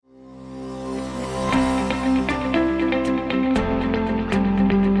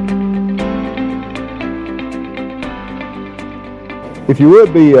If you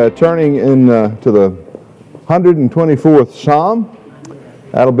would be turning in to the 124th Psalm,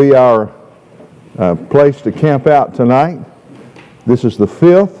 that'll be our place to camp out tonight. This is the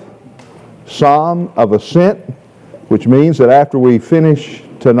 5th Psalm of Ascent, which means that after we finish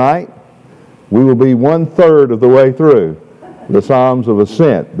tonight, we will be 1/3 of the way through the Psalms of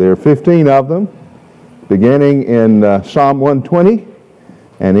Ascent. There are 15 of them, beginning in Psalm 120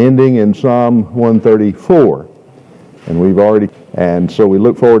 and ending in Psalm 134. And so we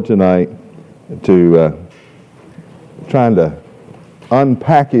look forward tonight to trying to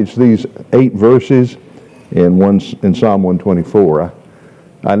unpackage these 8 verses in Psalm 124.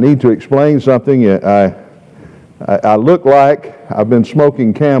 I need to explain something. I look like I've been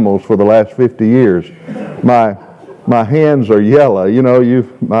smoking Camels for the last 50 years. My hands are yellow. You know,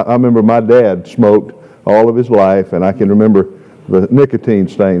 I remember my dad smoked all of his life, and I can remember the nicotine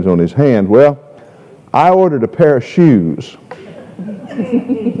stains on his hands. Well, I ordered a pair of shoes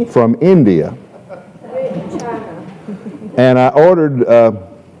from India, and I ordered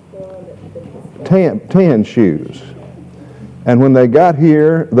tan shoes. And when they got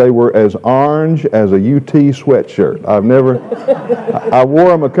here, they were as orange as a UT sweatshirt. I wore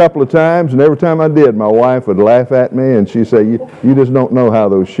them a couple of times, and every time I did, my wife would laugh at me, and she'd say, you just don't know how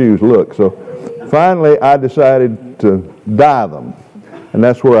those shoes look. So finally, I decided to dye them, and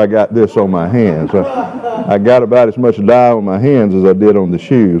that's where I got this on my hands. I got about as much dye on my hands as I did on the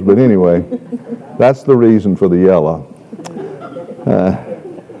shoes, but anyway, that's the reason for the yellow.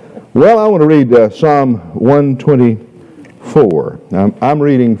 Well, I want to read Psalm 124. I'm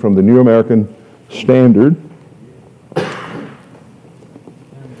reading from the New American Standard.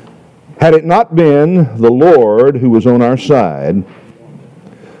 Had it not been the Lord who was on our side,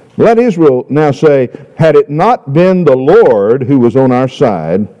 let Israel now say, had it not been the Lord who was on our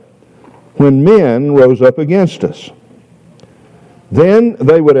side, when men rose up against us, then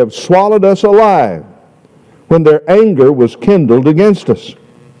they would have swallowed us alive when their anger was kindled against us.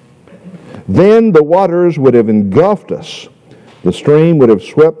 Then the waters would have engulfed us. The stream would have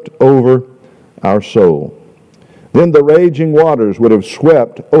swept over our soul. Then the raging waters would have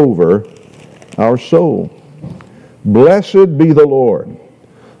swept over our soul. Blessed be the Lord,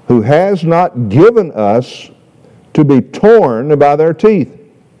 who has not given us to be torn by their teeth.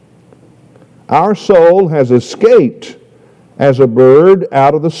 Our soul has escaped as a bird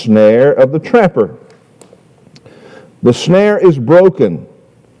out of the snare of the trapper. The snare is broken,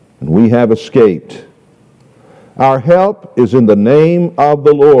 and we have escaped. Our help is in the name of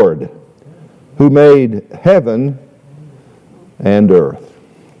the Lord, who made heaven and earth.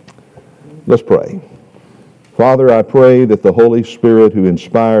 Let's pray. Father, I pray that the Holy Spirit who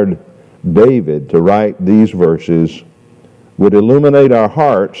inspired David to write these verses would illuminate our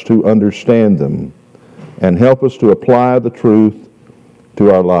hearts to understand them and help us to apply the truth to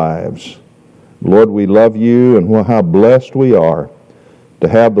our lives. Lord, we love you, and how blessed we are to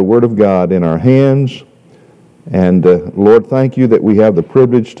have the Word of God in our hands. And Lord, thank you that we have the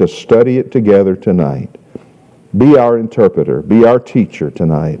privilege to study it together tonight. Be our interpreter, be our teacher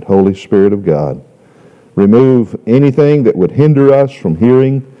tonight, Holy Spirit of God. Remove anything that would hinder us from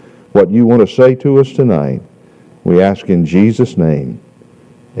hearing what you want to say to us tonight. We ask in Jesus' name.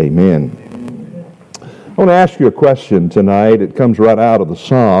 Amen. I want to ask you a question tonight. It comes right out of the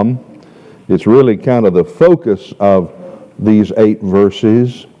Psalm. It's really kind of the focus of these 8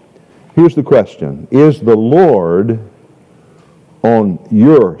 verses. Here's the question. Is the Lord on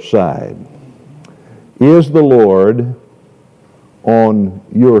your side? Is the Lord on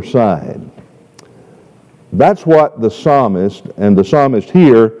your side? That's what the psalmist, and the psalmist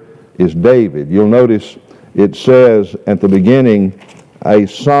here is David. You'll notice it says at the beginning, a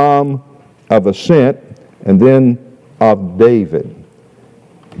psalm of ascent, and then of David.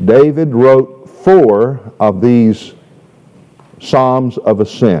 David wrote 4 of these psalms of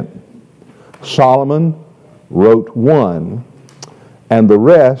ascent. Solomon wrote 1, and the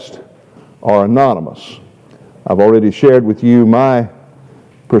rest are anonymous. I've already shared with you my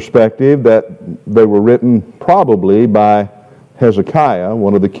perspective that they were written probably by Hezekiah,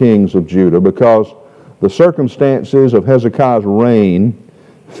 one of the kings of Judah, because the circumstances of Hezekiah's reign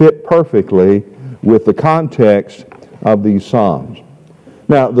fit perfectly with the context of these Psalms.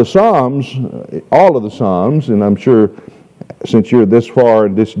 Now, the Psalms, all of the Psalms, and I'm sure since you're this far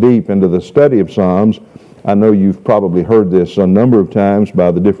and this deep into the study of Psalms, I know you've probably heard this a number of times by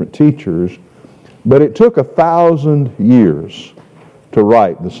the different teachers, but it took 1,000 years to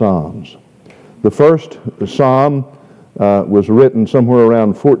write the Psalms. The first Psalm was written somewhere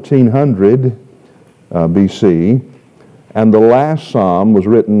around 1400 BC, and the last Psalm was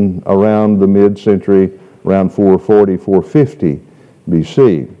written around the mid-century, around 440, 450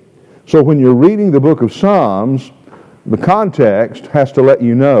 BC. So when you're reading the book of Psalms, the context has to let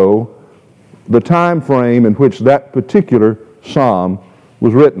you know the time frame in which that particular psalm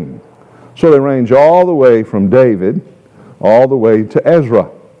was written. So they range all the way from David all the way to Ezra.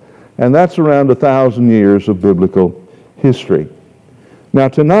 And that's around 1,000 years of biblical history. Now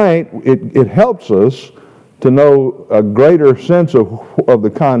tonight, it helps us to know a greater sense of the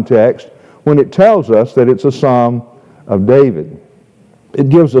context when it tells us that it's a Psalm of David. It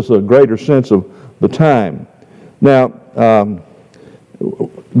gives us a greater sense of the time. Now,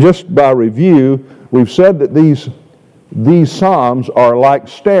 just by review, we've said that these Psalms are like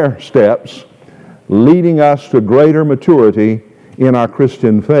stair steps leading us to greater maturity in our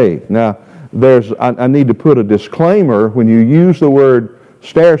Christian faith. Now, I need to put a disclaimer. When you use the word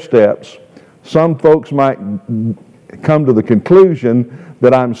stair steps, some folks might come to the conclusion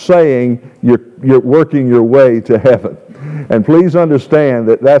that I'm saying you're working your way to heaven. And please understand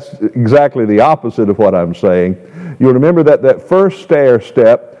that that's exactly the opposite of what I'm saying. You'll remember that first stair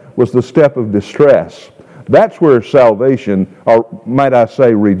step was the step of distress. That's where salvation, or might I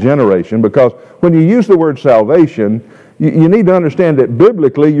say regeneration, because when you use the word salvation, you need to understand that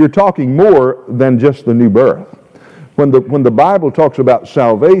biblically you're talking more than just the new birth. When the Bible talks about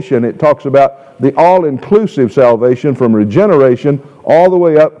salvation, it talks about the all-inclusive salvation from regeneration all the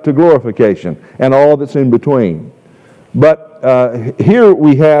way up to glorification and all that's in between. But here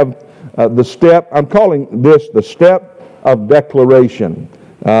we have the step, I'm calling this the step of declaration.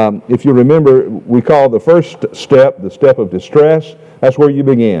 If you remember, we call the first step the step of distress. That's where you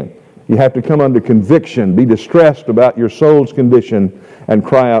begin. You have to come under conviction, be distressed about your soul's condition, and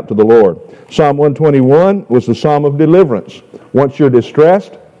cry out to the Lord. Psalm 121 was the psalm of deliverance. Once you're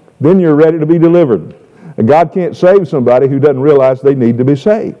distressed, then you're ready to be delivered. God can't save somebody who doesn't realize they need to be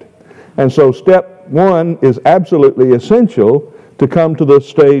saved. And so step one is absolutely essential to come to the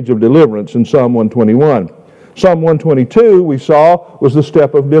stage of deliverance in Psalm 121. Psalm 122, we saw, was the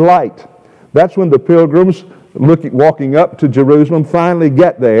step of delight. That's when the pilgrims walking up to Jerusalem finally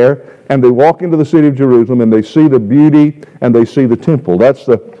get there, and they walk into the city of Jerusalem and they see the beauty and they see the temple. That's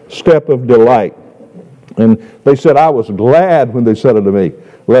the step of delight. And they said, I was glad when they said unto me,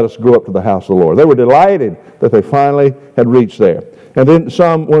 let us go up to the house of the Lord. They were delighted that they finally had reached there. And then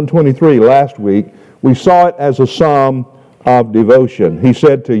Psalm 123 last week, we saw it as a psalm of devotion. He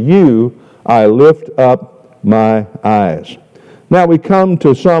said, to you I lift up my eyes. Now we come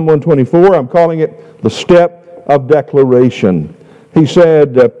to Psalm 124. I'm calling it the step of declaration. He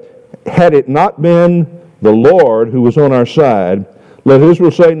said, had it not been the Lord who was on our side, let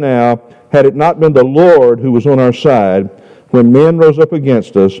Israel say now, had it not been the Lord who was on our side, when men rose up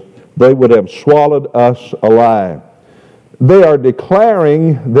against us, they would have swallowed us alive. They are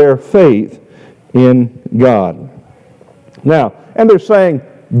declaring their faith in God. Now, and they're saying,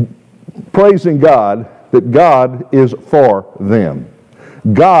 praising God, that God is for them.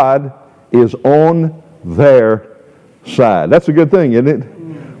 God is on their side. That's a good thing, isn't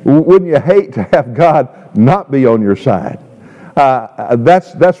it? Wouldn't you hate to have God not be on your side?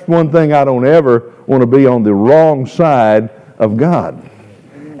 That's one thing I don't ever want to be on the wrong side of God.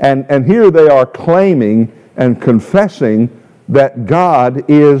 And here they are claiming and confessing that God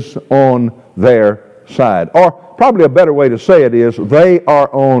is on their side. Or probably a better way to say it is, they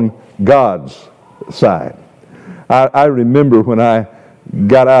are on God's side. I remember when I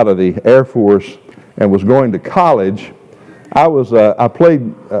got out of the Air Force and was going to college, I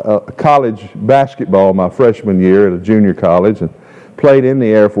played college basketball my freshman year at a junior college and played in the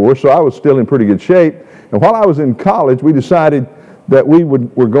Air Force, so I was still in pretty good shape. And while I was in college, we decided that we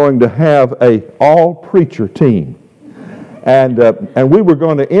were going to have a all-preacher team. And we were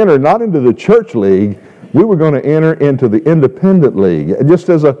going to enter not into the church league, we were going to enter into the independent league, just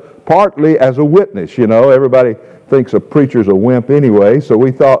partly as a witness. You know, everybody thinks a preacher's a wimp anyway, so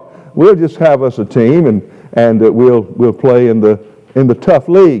we thought we'll just have us a team and we'll play in the tough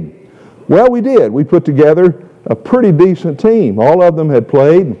league. Well, we did. We put together a pretty decent team. All of them had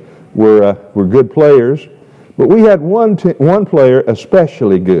played, were good players, but we had one player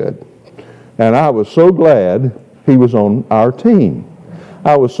especially good, and I was so glad he was on our team.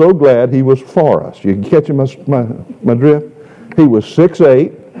 I was so glad he was for us. You catching my drift? He was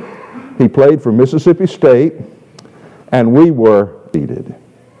 6'8". He played for Mississippi State, and we were defeated.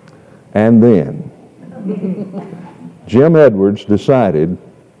 And then Jim Edwards decided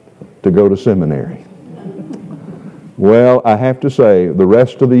to go to seminary. Well, I have to say, the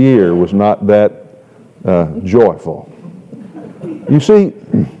rest of the year was not that joyful. You see,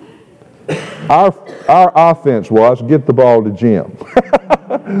 our offense was get the ball to Jim.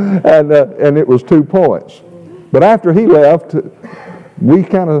 and it was 2 points. But after he left, we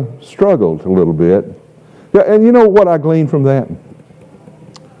kind of struggled a little bit. Yeah, and you know what I gleaned from that?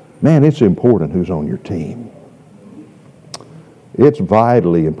 Man, it's important who's on your team. It's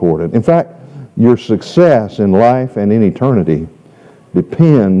vitally important. In fact, your success in life and in eternity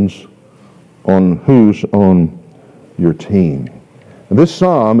depends on who's on your team. And this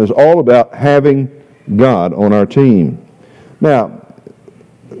psalm is all about having God on our team. Now,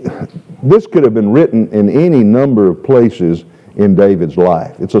 this could have been written in any number of places in David's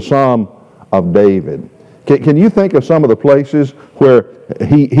life. It's a psalm of David. Can you think of some of the places where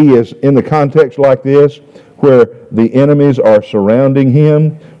he is in the context like this, where the enemies are surrounding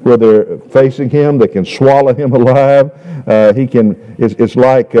him, where they're facing him, they can swallow him alive? It's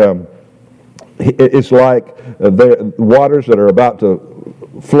like the waters that are about to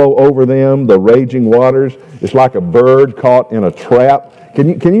flow over them, the raging waters. It's like a bird caught in a trap.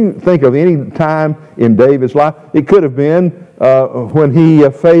 Can you think of any time in David's life? It could have been when he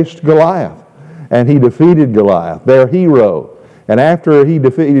faced Goliath, and he defeated Goliath, their hero. And after he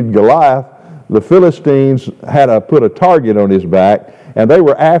defeated Goliath, the Philistines had put a target on his back, and they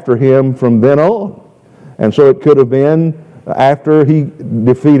were after him from then on. And so it could have been after he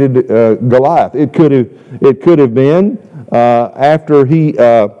defeated Goliath. It could have been after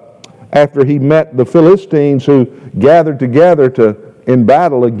he met the Philistines, who gathered together in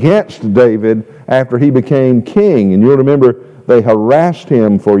battle against David after he became king. And you'll remember they harassed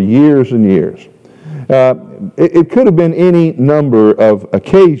him for years and years. It could have been any number of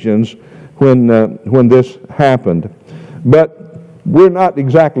occasions when this happened, but we're not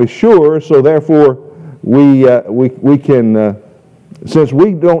exactly sure. So therefore, we can, since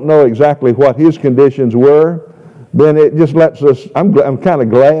we don't know exactly what his conditions were, then it just lets us. I'm kind of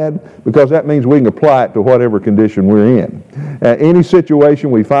glad, because that means we can apply it to whatever condition we're in. Any situation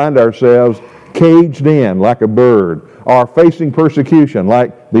we find ourselves caged in like a bird, or facing persecution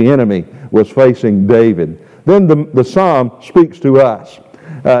like the enemy was facing David, then the psalm speaks to us.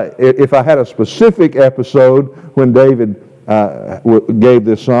 If I had a specific episode when David gave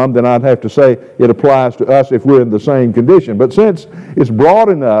this psalm, then I'd have to say it applies to us if we're in the same condition. But since it's broad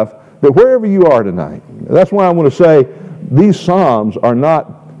enough that wherever you are tonight, that's why I want to say these psalms are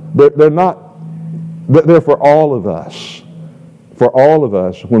not, they're for all of us. For all of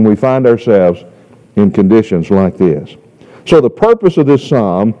us when we find ourselves in conditions like this. So the purpose of this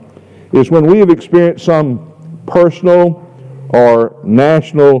psalm is when we have experienced some personal or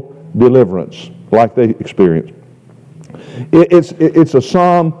national deliverance like they experienced. It's a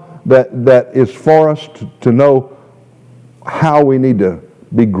psalm that is for us to know how we need to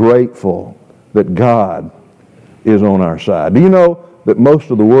be grateful that God is on our side. Do you know that most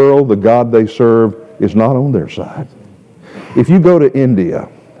of the world, the God they serve, is not on their side? If you go to India,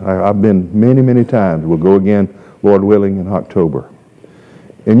 I've been many, many times, we'll go again, Lord willing, in October,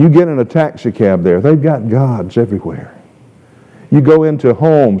 and you get in a taxi cab there, they've got gods everywhere. You go into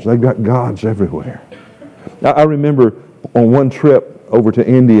homes, they've got gods everywhere. I remember on one trip over to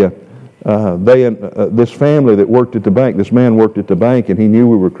India, this family that worked at the bank, this man worked at the bank, and he knew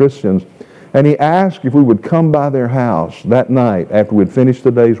we were Christians, and he asked if we would come by their house that night after we'd finished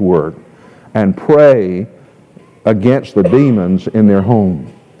the day's work and pray against the demons in their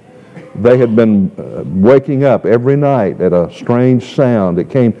home. They had been waking up every night at a strange sound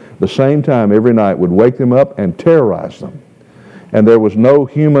that came the same time every night, would wake them up and terrorize them. And there was no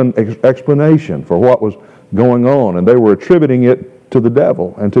human explanation for what was going on, and they were attributing it to the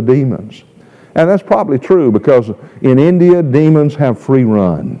devil and to demons. And that's probably true, because in India, demons have free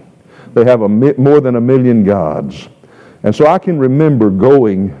run. They have more than 1 million gods. And so I can remember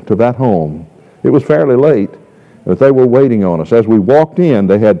going to that home. It was fairly late, but they were waiting on us. As we walked in,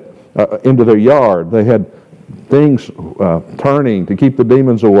 they had into their yard, they had things turning to keep the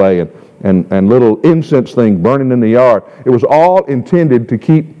demons away, and little incense things burning in the yard. It was all intended to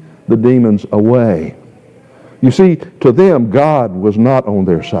keep the demons away. You see, to them, God was not on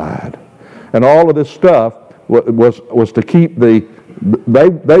their side. And all of this stuff was to keep they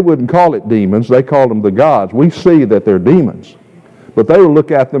wouldn't call it demons, they called them the gods. We see that they're demons, but they will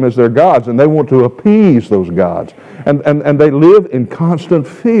look at them as their gods, and they want to appease those gods. And they live in constant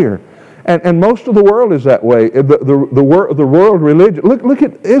fear. And most of the world is that way. The world religion. Look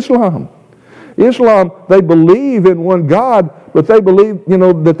at Islam. Islam, they believe in one God, but they believe,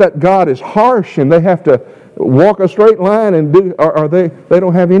 that God is harsh, and they have to walk a straight line and they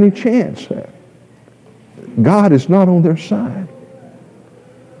don't have any chance. God is not on their side.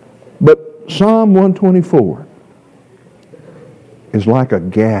 But Psalm 124 is like a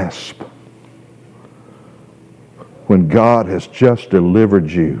gasp when God has just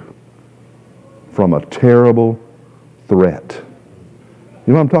delivered you from a terrible threat.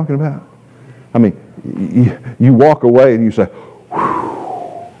 You know what I'm talking about? I mean, you walk away and you say,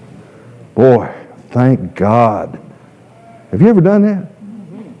 whew, boy, thank God. Have you ever done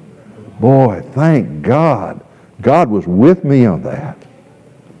that? Boy, thank God. God was with me on that.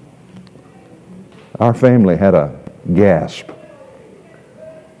 Our family had a gasp.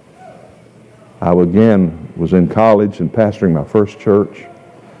 I again was in college and pastoring my first church.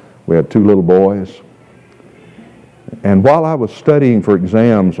 We had 2 little boys. And while I was studying for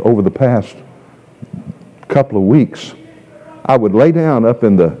exams over the past couple of weeks, I would lay down up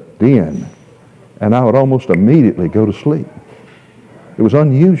in the den and I would almost immediately go to sleep. It was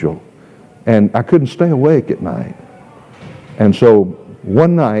unusual. And I couldn't stay awake at night. And so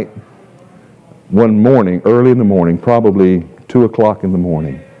one night, one morning, early in the morning, probably 2 o'clock in the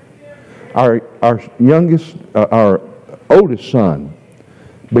morning, our oldest son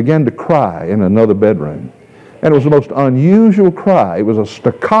began to cry in another bedroom. And it was the most unusual cry. It was a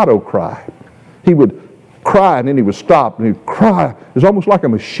staccato cry. He would cry and then he would stop and he'd cry. It was almost like a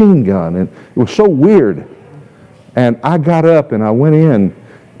machine gun, and it was so weird. And I got up and I went in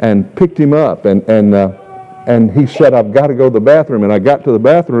and picked him up, and he said, I've got to go to the bathroom. And I got to the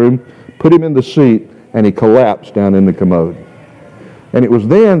bathroom, put him in the seat, and he collapsed down in the commode. And it was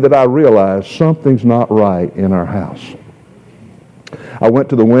then that I realized something's not right in our house. I went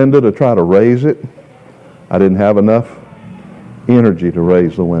to the window to try to raise it. I didn't have enough energy to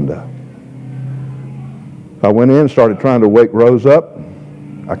raise the window. I went in and started trying to wake Rose up.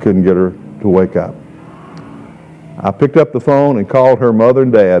 I couldn't get her to wake up. I picked up the phone and called her mother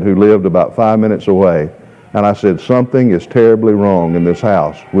and dad, who lived about 5 minutes away. And I said, something is terribly wrong in this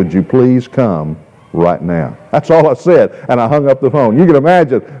house. Would you please come right now? That's all I said. And I hung up the phone. You can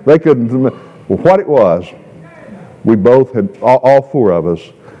imagine, they couldn't. Well, what it was, we both had, all 4 of us,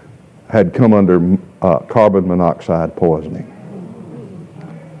 had come under carbon monoxide poisoning.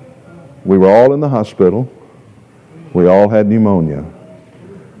 We were all in the hospital. We all had pneumonia.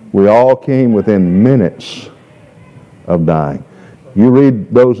 We all came within minutes of dying. You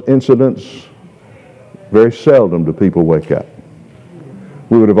read those incidents, very seldom do people wake up.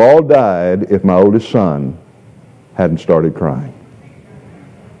 We would have all died if my oldest son hadn't started crying.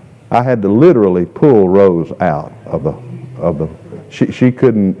 I had to literally pull Rose out of the she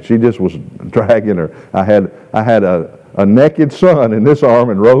couldn't, she just was dragging her. I had a naked son in this arm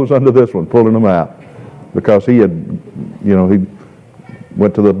and Rose under this one, pulling him out, because he had, he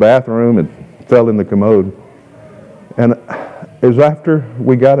went to the bathroom and fell in the commode. And it was after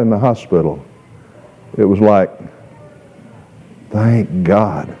we got in the hospital, it was like, thank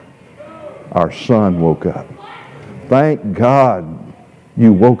God our son woke up. Thank God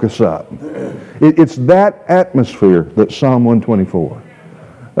you woke us up. It's that atmosphere that Psalm 124.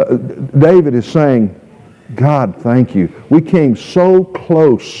 David is saying, God, thank you. We came so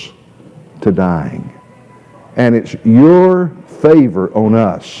close to dying. And it's your favor on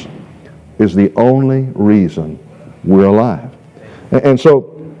us is the only reason we're alive. And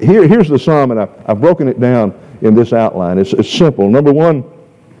so here's the psalm, and I've broken it down in this outline. It's simple. Number one,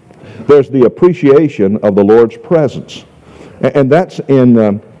 there's the appreciation of the Lord's presence. And that's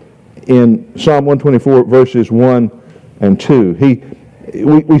in Psalm 124, verses 1 and 2.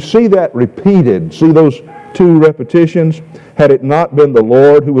 We see that repeated. See those 2 repetitions? Had it not been the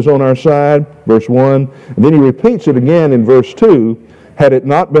Lord who was on our side, verse 1. And then he repeats it again in verse 2. Had it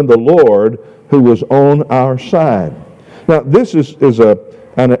not been the Lord who was on our side. Now, this is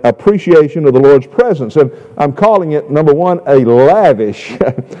an appreciation of the Lord's presence. And I'm calling it, number one, a lavish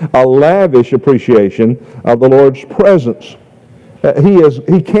appreciation of the Lord's presence.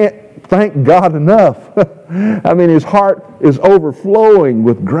 He can't thank God enough. I mean, his heart is overflowing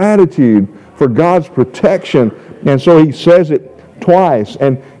with gratitude for God's protection. And so he says it twice.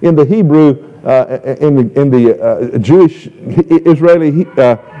 And in the Hebrew, in the Jewish, Israeli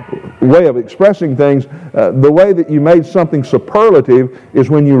way of expressing things, the way that you made something superlative is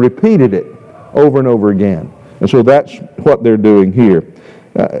when you repeated it over and over again. And so that's what they're doing here.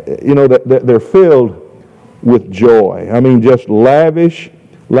 That they're filled with joy. I mean, just lavish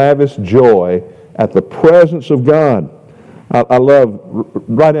joy at the presence of God. I love,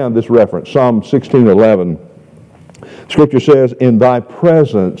 write down this reference, Psalm 16:11. Scripture says, in thy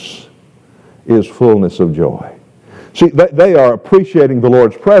presence is fullness of joy. See, they are appreciating the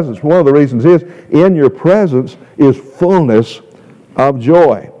Lord's presence. One of the reasons is, in your presence is fullness of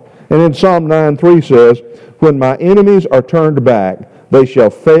joy. And in Psalm 9:3 says, when my enemies are turned back, they shall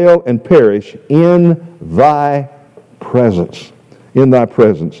fail and perish in thy presence. In thy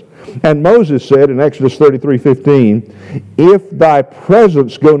presence. And Moses said in Exodus 33:15, if thy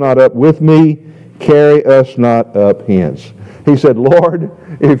presence go not up with me, carry us not up hence. He said, Lord,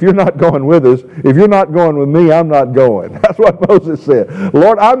 if you're not going with us, if you're not going with me, I'm not going. That's what Moses said.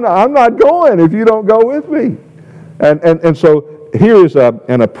 Lord, I'm not going if you don't go with me. And so here is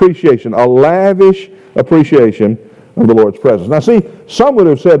an appreciation, a lavish appreciation of the Lord's presence. Now see, some would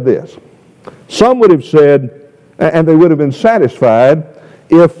have said this. Some would have said, and they would have been satisfied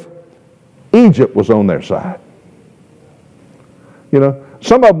if Egypt was on their side. You know,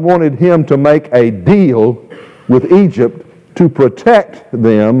 some of them wanted him to make a deal with Egypt to protect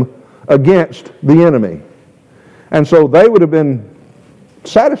them against the enemy. And so they would have been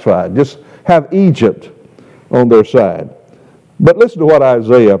satisfied, just have Egypt on their side. But listen to what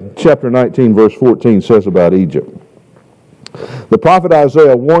Isaiah chapter 19 verse 14 says about Egypt. The prophet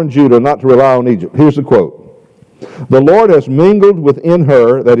Isaiah warned Judah not to rely on Egypt. Here's the quote. The Lord has mingled within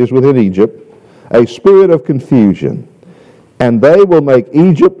her, that is within Egypt, a spirit of confusion, and they will make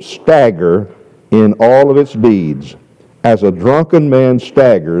Egypt stagger in all of its deeds, as a drunken man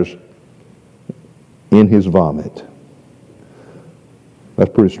staggers in his vomit.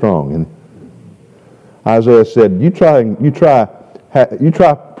 That's pretty strong, isn't it? Isaiah said, you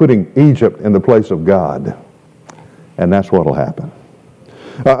try putting Egypt in the place of God, and that's what will happen.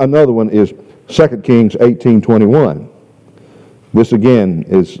 Another one is 2 Kings 18:21. This again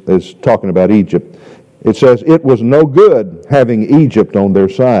is talking about Egypt. It says, it was no good having Egypt on their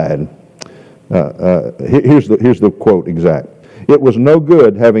side. Here's the quote exact. It was no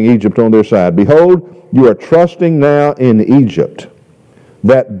good having Egypt on their side. Behold, you are trusting now in Egypt,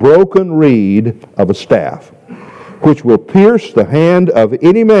 that broken reed of a staff, which will pierce the hand of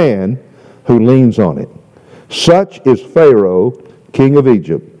any man who leans on it. Such is Pharaoh, king of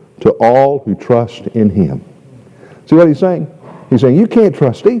Egypt, to all who trust in him. See what he's saying? He's saying you can't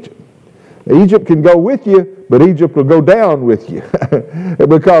trust Egypt. Egypt can go with you, but Egypt will go down with you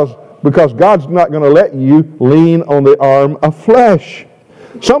because God's not going to let you lean on the arm of flesh.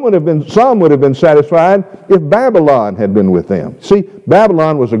 Some would have been satisfied if Babylon had been with them. See,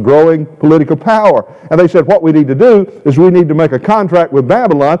 Babylon was a growing political power. And they said, what we need to do is we need to make a contract with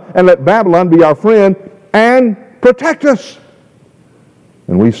Babylon and let Babylon be our friend and protect us.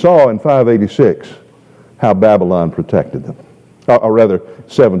 And we saw in 586 how Babylon protected them. Or rather,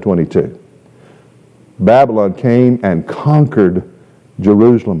 722. Babylon came and conquered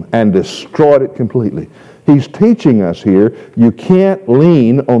Jerusalem and destroyed it completely. He's teaching us here, you can't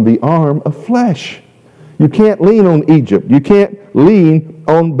lean on the arm of flesh. You can't lean on Egypt. You can't lean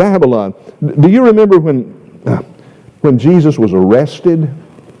on Babylon. Do you remember when Jesus was arrested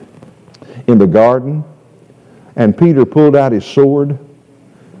in the garden and Peter pulled out his sword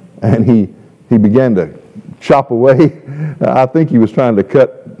and he began to chop away? I think he was trying to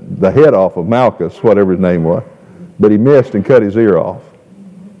cut the head off of Malchus, whatever his name was, but he missed and cut his ear off.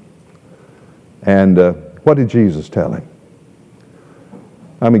 And what did Jesus tell him?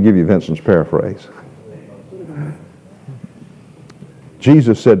 I'm going to give you Vincent's paraphrase.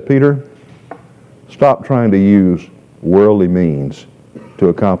 Jesus said, Peter, stop trying to use worldly means to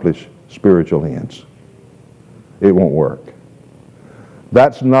accomplish spiritual ends. It won't work.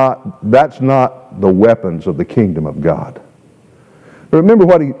 That's not the weapons of the kingdom of God. Remember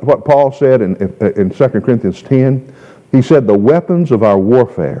what Paul said in 2 Corinthians 10? He said, the weapons of our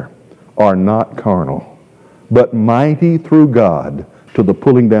warfare are not carnal, but mighty through God to the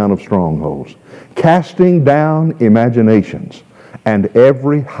pulling down of strongholds, casting down imaginations and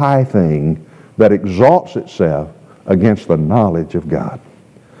every high thing that exalts itself against the knowledge of God.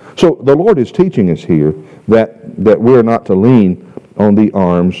 So the Lord is teaching us here that we're not to lean on the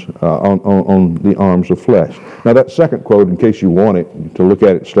arms on the arms of flesh. Now that second quote, in case you want it to look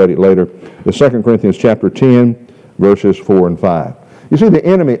at it and study it later, is 2 Corinthians chapter 10, verses 4 and 5. You see, the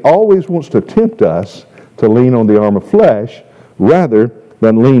enemy always wants to tempt us to lean on the arm of flesh rather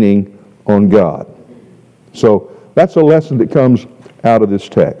than leaning on God. So that's a lesson that comes out of this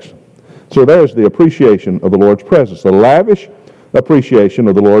text. So there's the appreciation of the Lord's presence, the lavish appreciation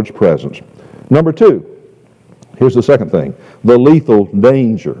of the Lord's presence. Number two, here's the second thing, the lethal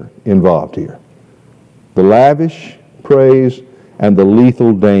danger involved here. The lavish praise and the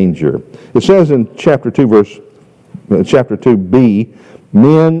lethal danger. It says in chapter 2b,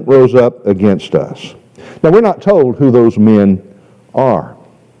 men rose up against us. Now we're not told who those men are.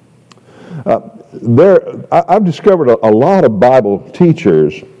 I've discovered a lot of Bible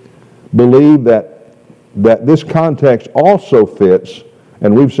teachers believe that this context also fits,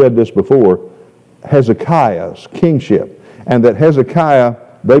 and we've said this before, Hezekiah's kingship, and that Hezekiah,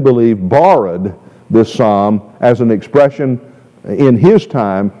 they believe, borrowed this psalm as an expression in his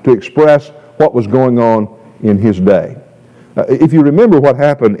time to express what was going on in his day. If you remember what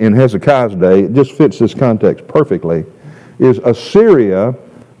happened in Hezekiah's day, it just fits this context perfectly. is Assyria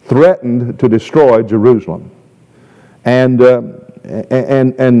threatened to destroy Jerusalem. And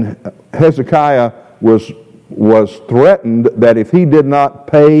Hezekiah was threatened that if he did not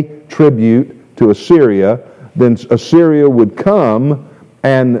pay tribute to Assyria, then Assyria would come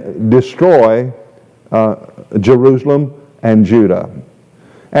and destroy Jerusalem and Judah.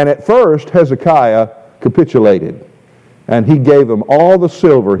 And at first, Hezekiah capitulated, and he gave them all the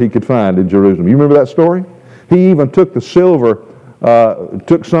silver he could find in Jerusalem. You remember that story? He even took the silver,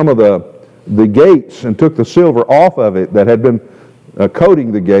 took some of the gates and took the silver off of it that had been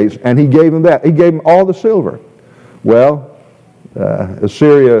coating the gates, and he gave them that. He gave them all the silver. Well,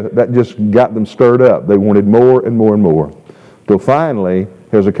 Assyria, that just got them stirred up. They wanted more and more and more. Till finally,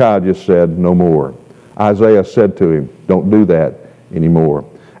 Hezekiah just said, no more. Isaiah said to him, don't do that anymore.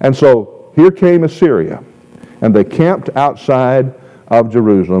 And so here came Assyria, and they camped outside of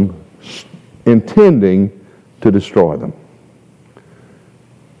Jerusalem, intending to destroy them.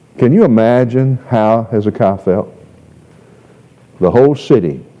 Can you imagine how Hezekiah felt? The whole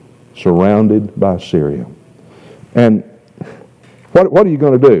city surrounded by Assyria. And what are you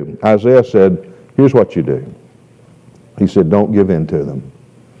going to do? Isaiah said, here's what you do. He said, don't give in to them.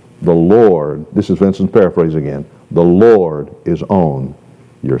 The Lord, this is Vincent's paraphrase again, the Lord is on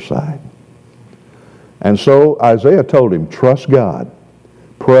your side. And so Isaiah told him, trust God.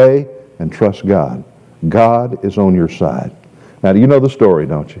 Pray and trust God. God is on your side. Now, you know the story,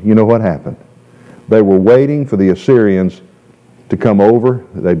 don't you? You know what happened. They were waiting for the Assyrians to come over.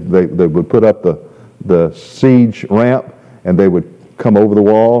 They would put up the siege ramp, and they would come over the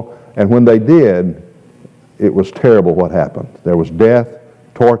wall. And when they did, it was terrible what happened. There was death,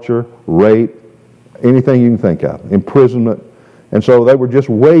 torture, rape, anything you can think of, imprisonment. And so they were just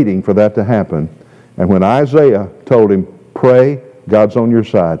waiting for that to happen. And when Isaiah told him, pray, God's on your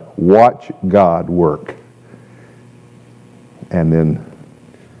side, watch God work. And then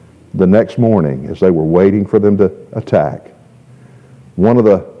the next morning, as they were waiting for them to attack, one of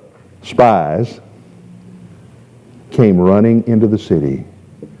the spies came running into the city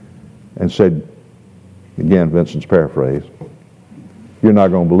and said, again, Vincent's paraphrase, you're not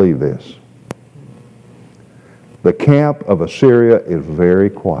going to believe this. The camp of Assyria is very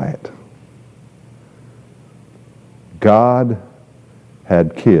quiet. God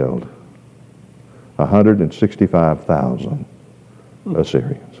had killed 165,000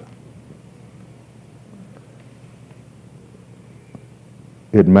 Assyrians.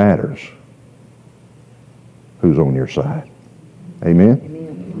 It matters who's on your side. Amen?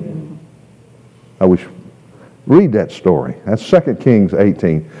 Amen. I wish, read that story. That's 2 Kings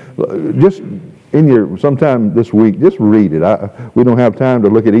 18. Just in your, sometime this week, just read it. We don't have time to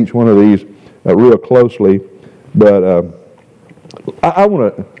look at each one of these real closely, but I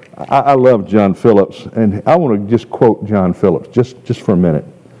love John Phillips, and I want to just quote John Phillips just for a minute.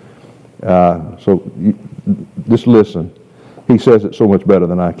 Just listen. He says it so much better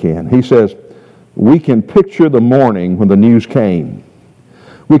than I can. He says, we can picture the morning when the news came.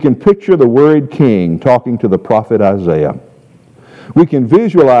 We can picture the worried king talking to the prophet Isaiah. We can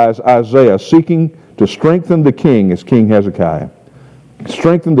visualize Isaiah seeking to strengthen the king as King Hezekiah.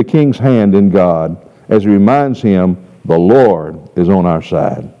 Strengthen the king's hand in God as he reminds him, the Lord is on our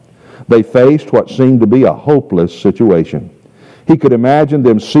side. They faced what seemed to be a hopeless situation. He could imagine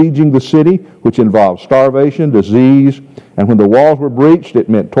them sieging the city, which involved starvation, disease, and when the walls were breached, it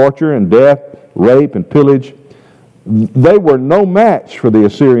meant torture and death, rape and pillage. They were no match for the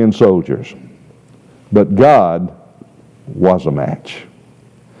Assyrian soldiers, but God was a match.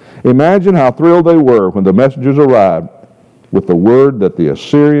 Imagine how thrilled they were when the messengers arrived with the word that the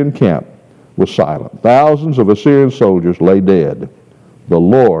Assyrian camp was silent. Thousands of Assyrian soldiers lay dead. The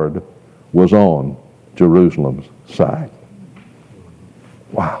Lord was on Jerusalem's side.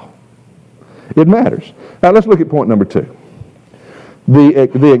 Wow. It matters. Now let's look at point number 2.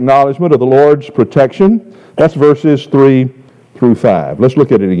 The acknowledgement of the Lord's protection. That's verses 3 through 5. Let's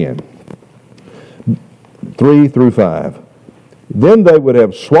look at it again. 3 through 5. Then they would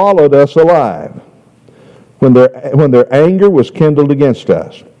have swallowed us alive when their anger was kindled against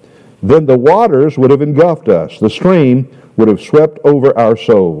us. Then the waters would have engulfed us. The stream would have swept over our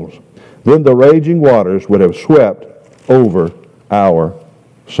souls. Then the raging waters would have swept over our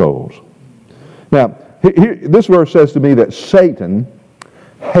souls. Now, here, this verse says to me that Satan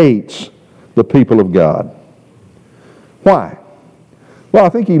hates the people of God. Why? Well, I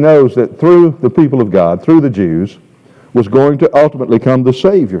think he knows that through the people of God, through the Jews, was going to ultimately come the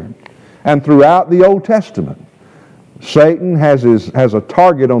Savior. And throughout the Old Testament, Satan has a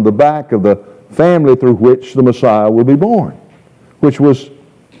target on the back of the family through which the Messiah will be born, which was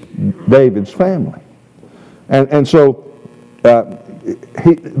David's family. And so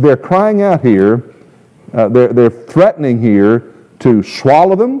they're crying out here. They're threatening here to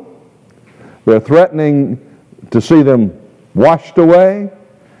swallow them. They're threatening to see them washed away.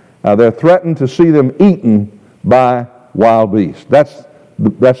 They're threatened to see them eaten by wild beasts. That's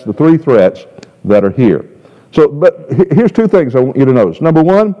the three threats that are here. So, but here's two things I want you to notice. Number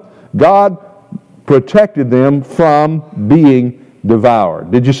one, God protected them from being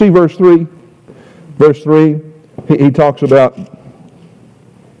devoured. Did you see verse 3? Verse 3, he talks about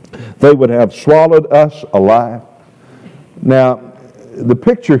they would have swallowed us alive. Now, the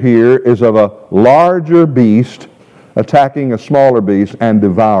picture here is of a larger beast attacking a smaller beast and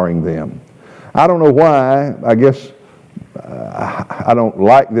devouring them. I don't know why. I guess I don't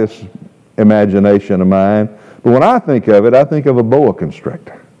like this imagination of mine. But when I think of it, I think of a boa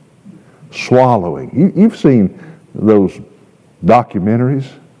constrictor swallowing. You've seen those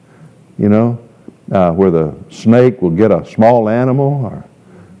documentaries, you know, where the snake will get a small animal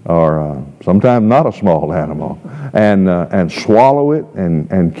or sometimes not a small animal and swallow it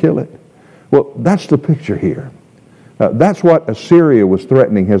and kill it. Well, that's the picture here. That's what Assyria was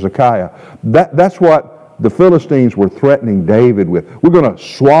threatening Hezekiah. That's what the Philistines were threatening David with. We're going to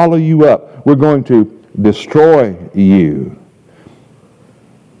swallow you up. We're going to destroy you.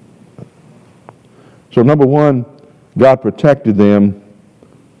 So number one, God protected them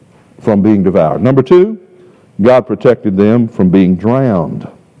from being devoured. Number two, God protected them from being drowned.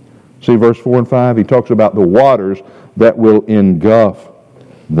 See verse 4 and 5, he talks about the waters that will engulf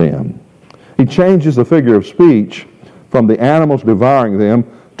them. He changes the figure of speech from the animals devouring them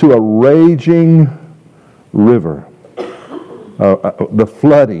to a raging river. The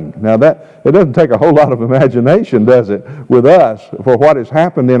flooding. Now that, it doesn't take a whole lot of imagination, does it, with us, for what has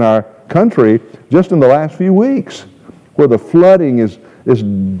happened in our country just in the last few weeks, where the flooding is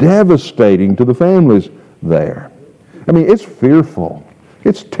devastating to the families there. I mean, it's fearful.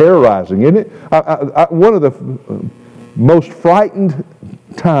 It's terrorizing, isn't it? One of the most frightened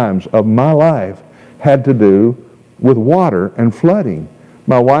times of my life had to do with water and flooding.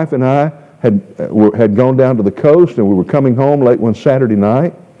 My wife and I had gone down to the coast, and we were coming home late one Saturday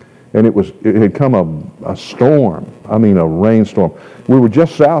night, and it had come a storm. I mean, a rainstorm. We were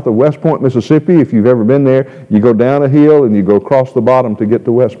just south of West Point, Mississippi. If you've ever been there, you go down a hill and you go across the bottom to get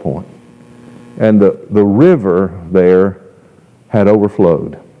to West Point. And the river there had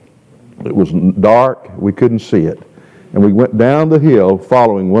overflowed. It was dark. We couldn't see it. And we went down the hill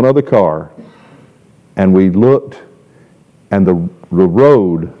following one other car, and we looked, and the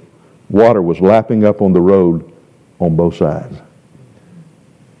road, water was lapping up on the road on both sides.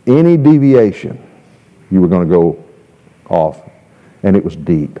 Any deviation, you were going to go off, and it was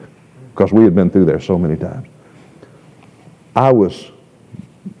deep because we had been through there so many times. I was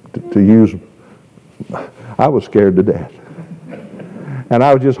scared to death. And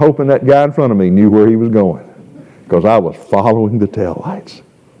I was just hoping that guy in front of me knew where he was going, because I was following the taillights,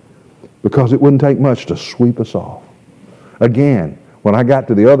 because it wouldn't take much to sweep us off. Again, when I got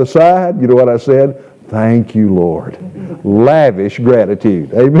to the other side, you know what I said? Thank you, Lord. Lavish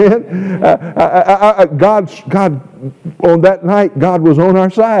gratitude. Amen? God, on that night, God was on our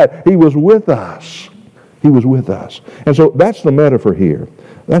side. He was with us. He was with us. And so that's the metaphor here.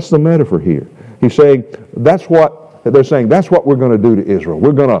 That's the metaphor here. He's saying, they're saying, that's what we're going to do to Israel.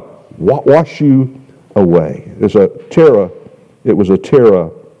 We're going to wash you away. It was a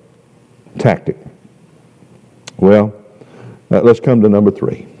terror tactic. Well, let's come to number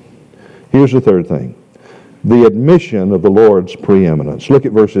 3. Here's the third thing. The admission of the Lord's preeminence. Look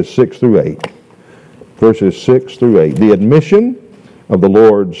at verses 6 through 8. Verses 6 through 8. The admission of the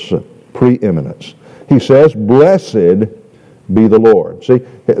Lord's preeminence. He says, blessed be the Lord. See,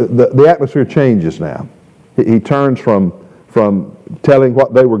 the atmosphere changes now. He turns from telling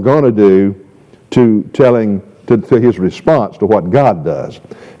what they were going to do to telling to his response to what God does.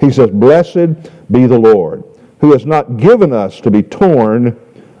 He says, blessed be the Lord, who has not given us to be torn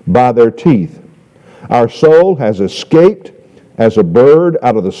by their teeth. Our soul has escaped as a bird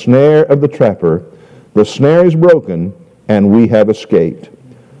out of the snare of the trapper. The snare is broken, and we have escaped.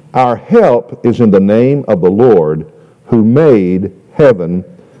 Our help is in the name of the Lord, who made heaven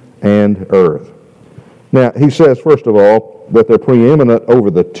and earth. Now, he says, first of all, that they're preeminent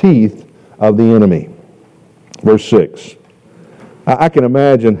over the teeth of the enemy. Verse 6. I can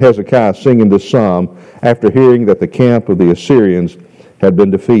imagine Hezekiah singing this psalm after hearing that the camp of the Assyrians had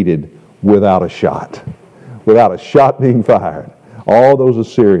been defeated without a shot. Without a shot being fired. All those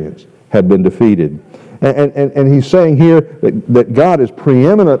Assyrians had been defeated. And he's saying here that God is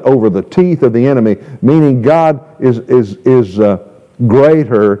preeminent over the teeth of the enemy, meaning God is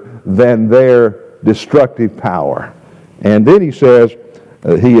greater than their destructive power. And then he says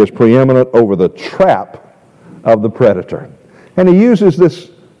he is preeminent over the trap of the predator. And he uses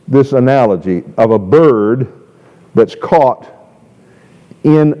this analogy of a bird that's caught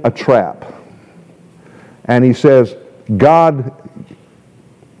in a trap. And he says, God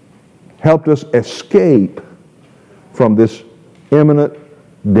helped us escape from this imminent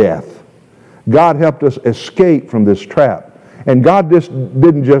death. God helped us escape from this trap. And God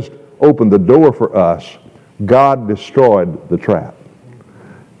didn't just open the door for us. God destroyed the trap.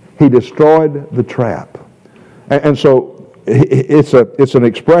 He destroyed the trap. And so it's an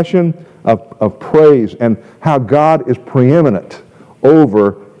expression of praise and how God is preeminent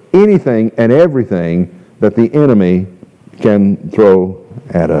over anything and everything that the enemy can throw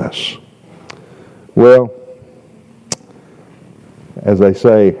at us. Well, as they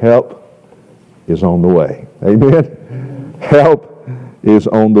say, help is on the way. Amen? Help is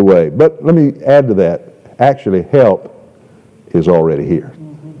on the way. But let me add to that. Actually, help is already here.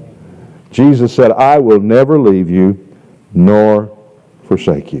 Jesus said, I will never leave you nor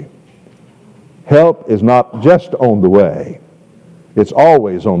forsake you. Help is not just on the way. It's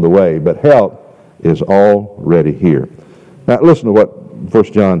always on the way, but help is already here. Now listen to what 1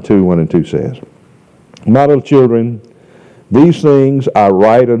 John 2, 1 and 2 says. My little children, these things I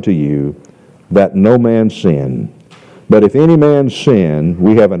write unto you, that no man sin. But if any man sin,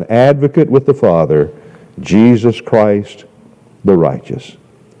 we have an advocate with the Father, Jesus Christ the righteous.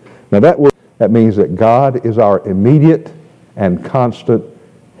 Now that means that God is our immediate and constant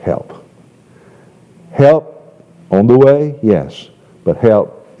help. Help on the way, yes, but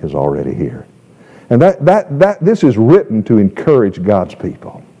help is already here. And this is written to encourage God's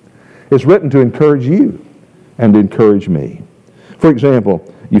people. It's written to encourage you and to encourage me. For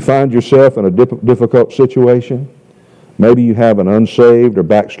example, you find yourself in a difficult situation. Maybe you have an unsaved or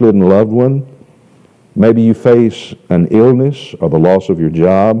backslidden loved one. Maybe you face an illness or the loss of your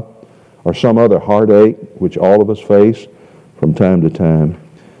job or some other heartache, which all of us face from time to time.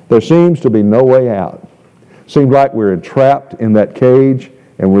 There seems to be no way out. Seems like we're entrapped in that cage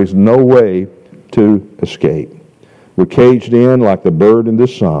and there's no way to escape. We're caged in like the bird in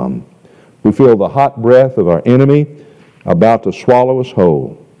this psalm. We feel the hot breath of our enemy about to swallow us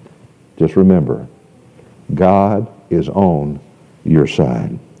whole. Just remember, God is on your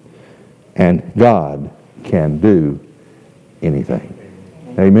side. And God can do anything.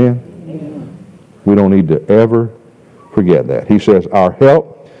 Amen? We don't need to ever forget that. He says, our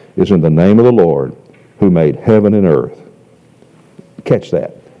help is in the name of the Lord who made heaven and earth. Catch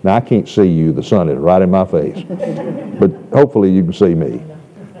that. Now, I can't see you. The sun is right in my face. But hopefully you can see me.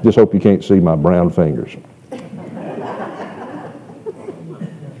 Just hope you can't see my brown fingers.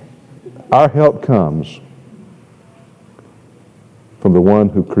 Our help comes from the one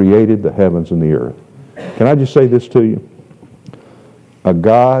who created the heavens and the earth. Can I just say this to you? A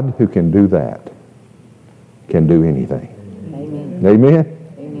God who can do that can do anything. Amen?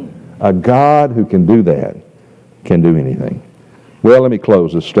 Amen? A God who can do that can do anything. Well, let me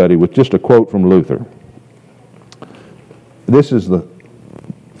close this study with just a quote from Luther. This is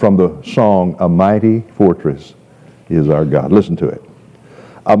from the song, A Mighty Fortress is Our God. Listen to it.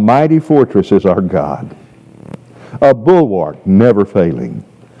 A mighty fortress is our God, a bulwark never failing.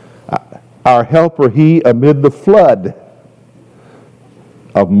 Our helper he amid the flood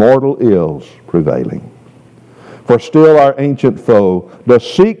of mortal ills prevailing. For still our ancient foe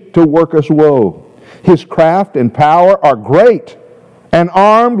does seek to work us woe. His craft and power are great, and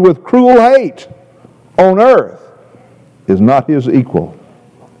armed with cruel hate on earth is not his equal.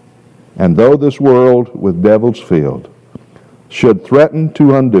 And though this world with devils filled should threaten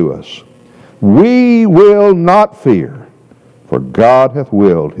to undo us, we will not fear, for God hath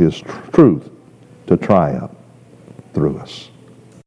willed his truth to triumph through us.